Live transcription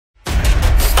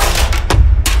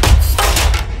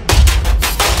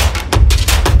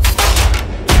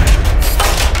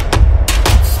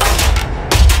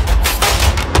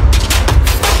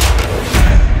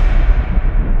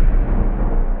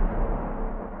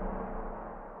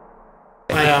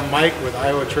I'm Mike with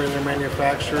Iowa Trailer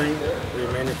Manufacturing. We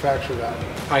manufacture the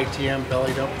ITM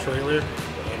belly dump trailer,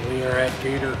 and we are at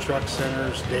GATR Trucks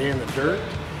Center's Day in the Dirt.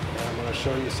 And I'm going to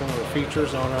show you some of the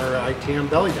features on our ITM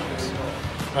belly dumps.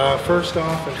 First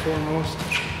off and foremost,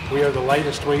 we are the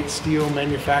lightest weight steel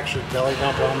manufactured belly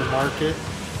dump on the market,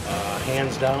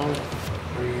 hands down.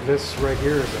 This right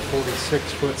here is a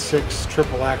 46'6"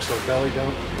 triple axle belly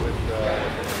dump with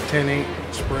 10/8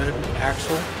 spread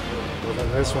axle.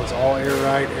 And this one's all air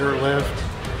ride, air lift.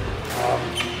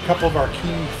 A couple of our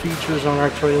key features on our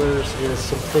trailers is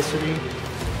simplicity.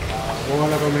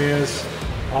 One of them is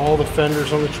all the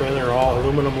fenders on the trailer are all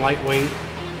aluminum lightweight.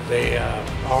 They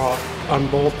all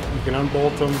unbolt. You can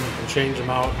unbolt them, you can change them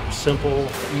out. Simple,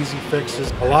 easy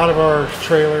fixes. A lot of our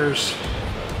trailers,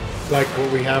 like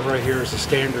what we have right here, is a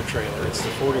standard trailer. It's the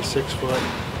 46-foot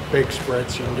big spread,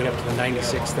 so you can get up to the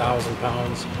 96,000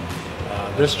 pounds.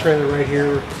 This trailer right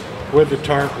here with the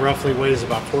tarp roughly weighs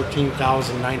about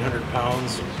 14,900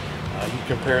 pounds. You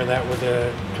compare that with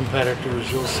the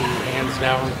competitors, you'll see hands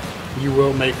down you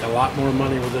will make a lot more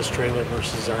money with this trailer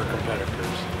versus our competitors.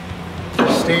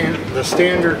 The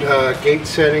standard gate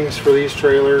settings for these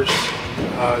trailers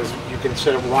is you can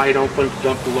set them wide open,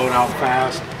 dump the load out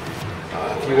fast.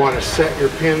 If you want to set your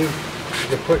pin,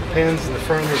 to put pins in the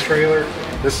front of the trailer,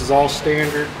 this is all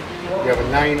standard. You have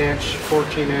a 9-inch,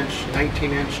 14-inch,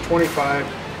 19-inch, 25,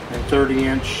 and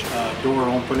 30-inch door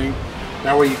opening.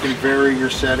 That way you can vary your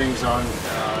settings on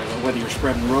whether you're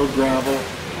spreading road gravel,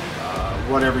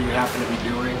 whatever you happen to be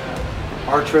doing.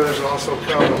 Our trailers also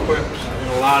come equipped, and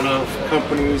a lot of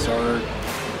companies are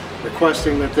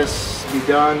requesting that this be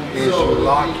done, is you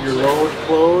lock your load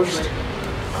closed.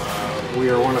 We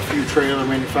are one of few trailer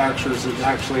manufacturers that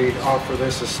actually offer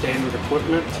this as standard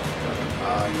equipment.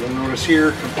 You'll notice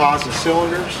here composite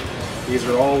cylinders. These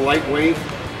are all lightweight,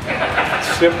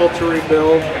 simple to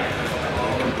rebuild.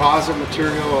 Composite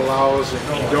material allows, if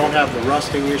you don't have the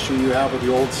rusting issue you have with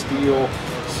the old steel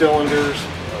cylinders,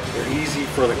 they're easy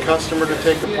for the customer to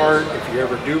take apart. If you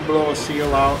ever do blow a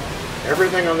seal out,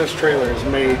 everything on this trailer is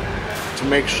made to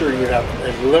make sure you have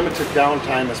as limited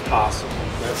downtime as possible.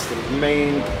 That's the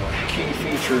main key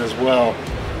feature as well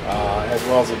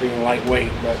as it being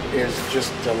lightweight, but is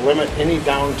just to limit any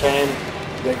downtime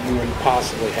that you would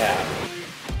possibly have.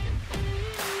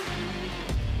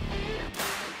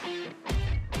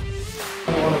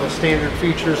 One of the standard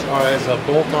features is a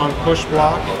bolt-on push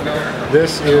block.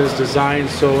 This is designed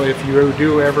so if you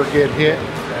do ever get hit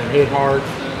and hit hard,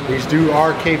 these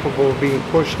are capable of being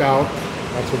pushed out.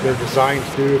 That's what they're designed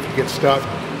to do if you get stuck.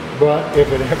 But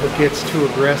if it ever gets too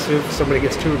aggressive, somebody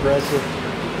gets too aggressive,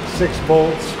 6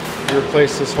 bolts, you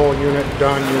replace this whole unit,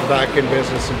 done, you're back in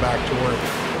business and back to work.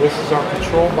 This is our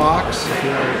control box. If you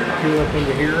want to peel up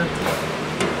into here,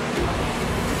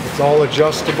 it's all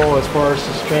adjustable as far as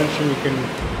suspension. You can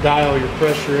dial your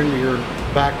pressure into your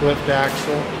back lift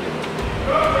axle.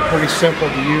 Pretty simple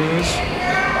to use.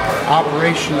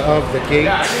 Operation of the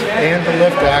gates and the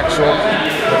lift axle,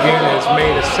 again, is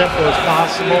made as simple as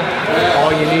possible.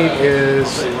 All you need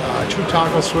is 2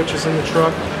 toggle switches in the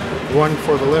truck, one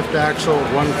for the lift axle,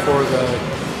 one for the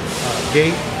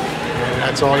gate, and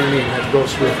that's all you need. That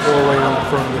goes through a 4-way on the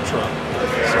front of the truck.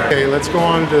 So, okay, let's go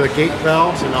on to the gate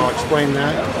valves and I'll explain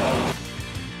that.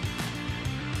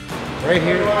 Right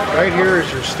here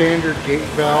is your standard gate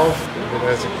valve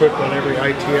that's equipped on every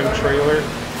ITM trailer.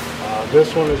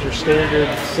 This one is your standard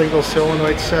single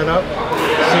solenoid setup.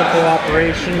 Simple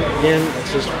operation. Again,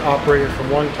 it's just operated from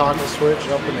one toggle switch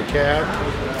up in the cab.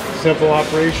 Simple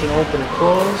operation, open and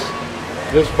close.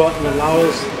 This button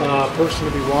allows a person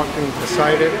to be walking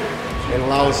beside it and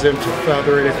allows them to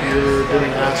feather it if you're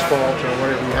doing asphalt or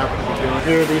whatever you happen to be doing.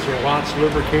 Here, these are Watts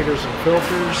lubricators and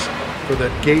filters for the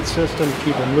gate system to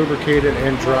keep them lubricated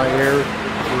and dry air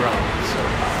throughout.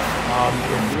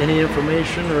 If any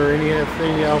information or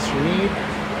anything else you need, you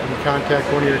can contact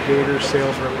one of your GATR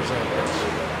sales representatives.